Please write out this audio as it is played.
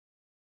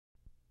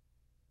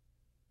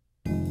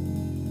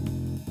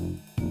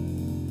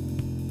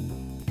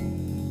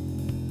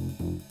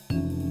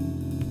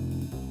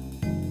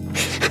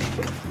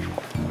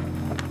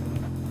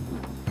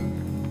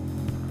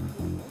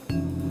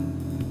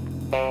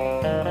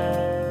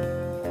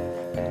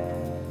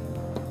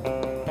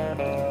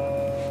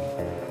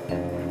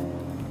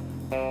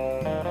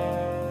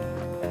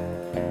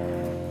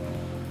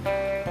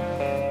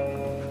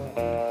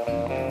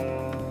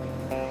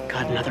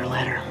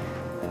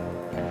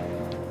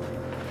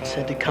It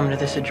said to come to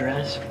this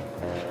address,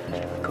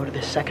 go to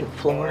the second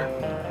floor,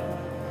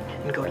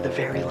 and go to the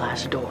very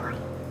last door.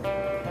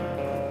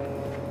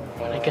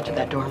 When I get to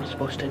that door, I'm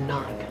supposed to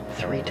knock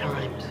 3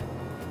 times.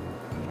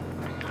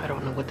 I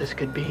don't know what this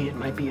could be. It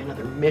might be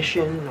another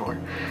mission, or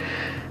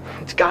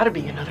it's got to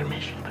be another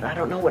mission, but I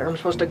don't know where I'm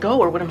supposed to go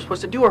or what I'm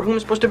supposed to do or who I'm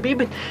supposed to be,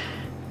 but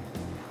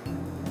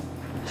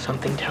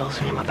something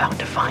tells me I'm about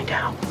to find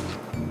out.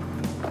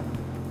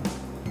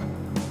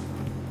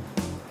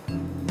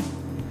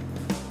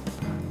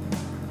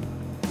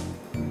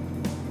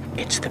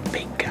 It's the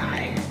big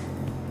guy.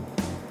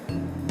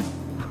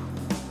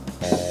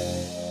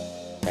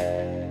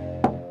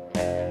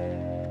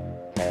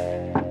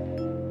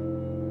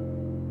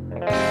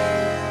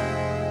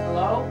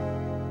 Hello?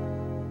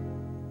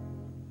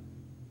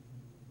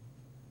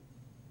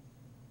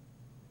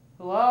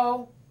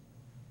 Hello?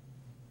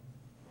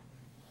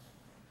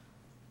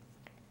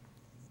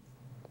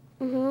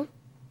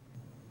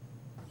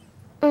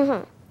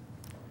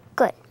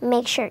 Good.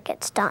 Make sure it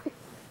gets done.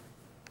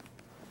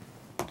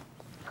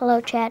 Hello,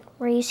 Chad.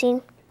 Were you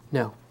seen?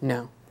 No.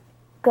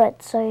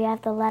 Good. So you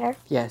have the letter?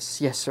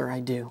 Yes, sir, I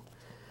do.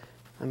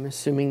 I'm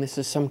assuming this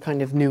is some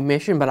kind of new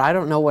mission, but I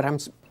don't know what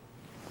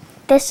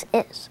This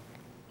is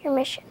your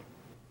mission.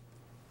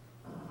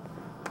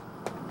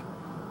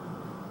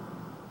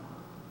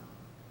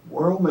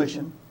 World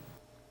Mission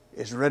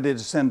is ready to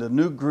send a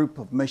new group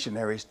of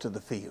missionaries to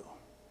the field.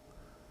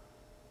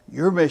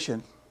 Your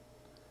mission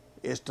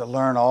is to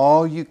learn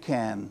all you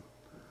can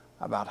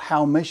about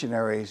how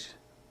missionaries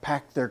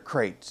pack their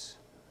crates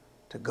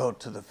to go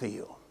to the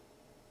field.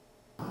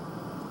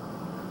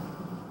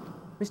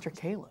 Mr.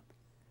 Caleb,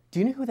 do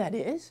you know who that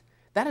is?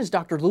 That is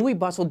Dr. Louis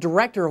Bustle,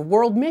 Director of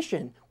World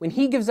Mission. When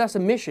he gives us a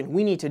mission,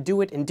 we need to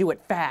do it and do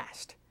it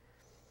fast.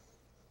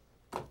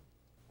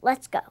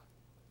 Let's go.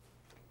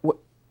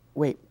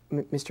 Wait,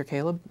 Mr.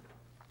 Caleb?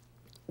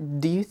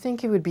 Do you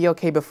think it would be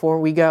okay before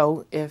we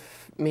go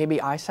if maybe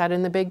I sat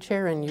in the big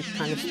chair and you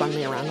kind of spun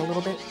me around a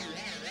little bit?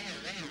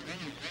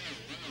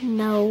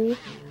 No.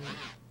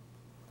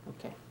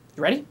 Okay.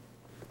 You ready?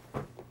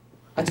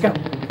 Let's go.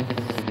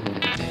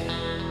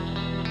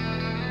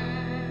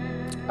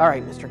 All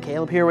right, Mr.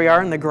 Caleb, here we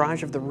are in the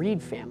garage of the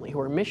Reed family, who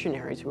are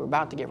missionaries who are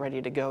about to get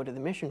ready to go to the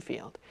mission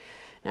field.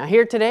 Now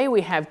here today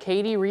we have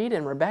Katie Reed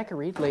and Rebecca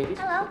Reed, ladies.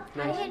 Hello.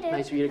 How you doing?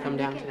 Nice for you to come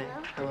down today.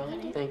 Hello.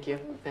 Thank you.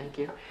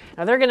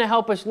 Now they're going to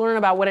help us learn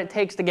about what it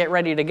takes to get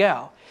ready to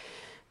go.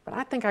 But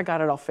I think I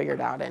got it all figured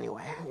out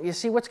anyway. You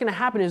see, what's going to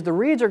happen is the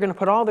Reeds are going to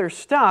put all their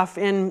stuff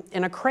in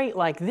a crate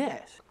like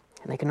this.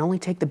 And they can only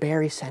take the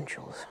bare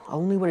essentials,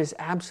 only what is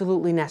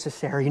absolutely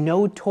necessary.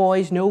 No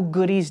toys, no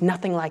goodies,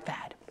 nothing like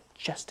that.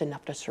 Just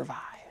enough to survive.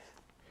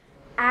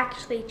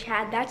 Actually,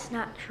 Chad, that's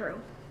not true.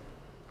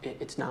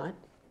 It's not?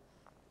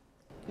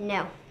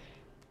 No.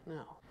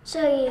 No.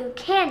 So you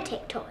can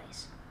take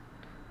toys?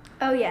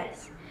 Oh,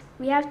 yes.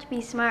 We have to be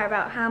smart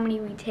about how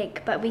many we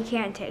take, but we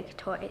can take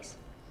toys.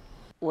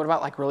 What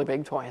about like really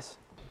big toys?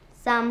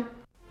 Some.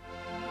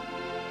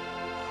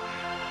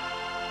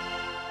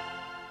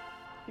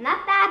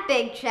 Not that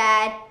big,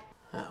 Chad.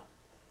 Oh.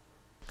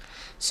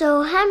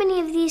 So how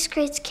many of these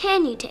crates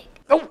can you take?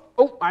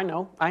 Oh, I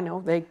know.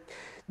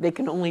 They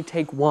can only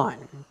take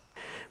one.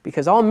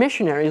 Because all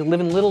missionaries live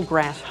in little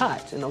grass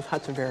huts, and those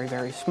huts are very,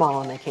 very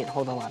small, and they can't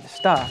hold a lot of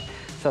stuff.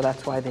 So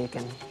that's why they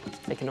can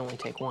only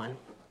take one.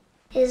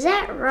 Is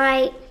that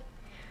right?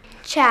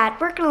 Chad,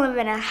 we're gonna live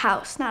in a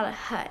house, not a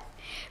hut.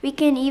 We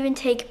can even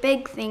take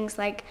big things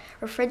like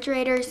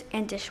refrigerators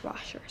and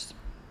dishwashers.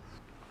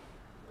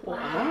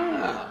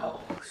 Wow.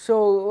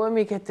 So let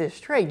me get this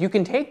straight. You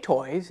can take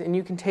toys, and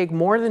you can take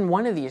more than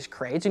one of these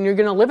crates, and you're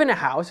gonna live in a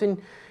house,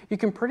 and you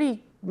can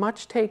pretty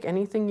much take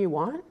anything you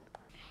want?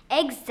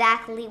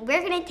 Exactly.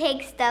 We're gonna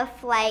take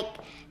stuff like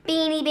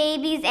Beanie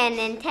Babies and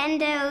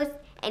Nintendos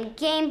and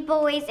Game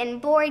Boys and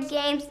board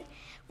games.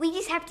 We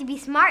just have to be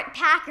smart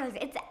packers.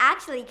 It's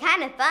actually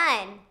kind of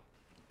fun.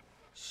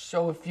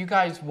 So if you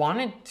guys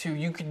wanted to,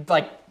 you could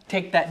like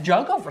take that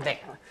jug over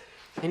there.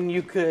 And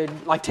you could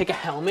like take a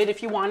helmet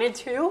if you wanted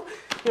to.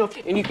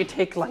 And you could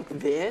take like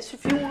this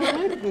if you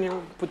wanted.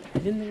 Put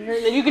that in there.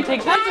 And then you could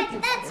take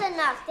that. That's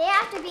enough. They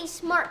have to be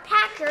smart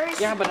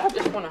packers. Yeah, but I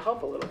just want to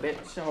help a little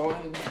bit, so.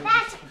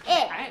 That's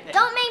it.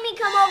 Don't make me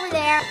come over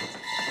there.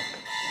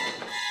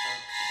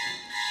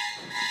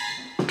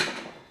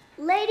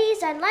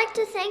 Ladies, I'd like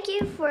to thank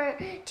you for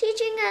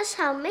teaching us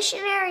how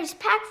missionaries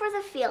pack for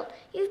the field.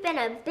 You've been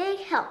a big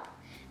help.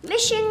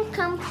 Mission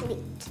complete.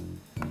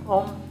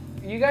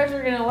 You guys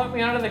are gonna let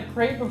me out of the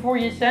crate before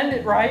you send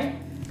it, right?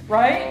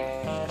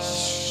 Right?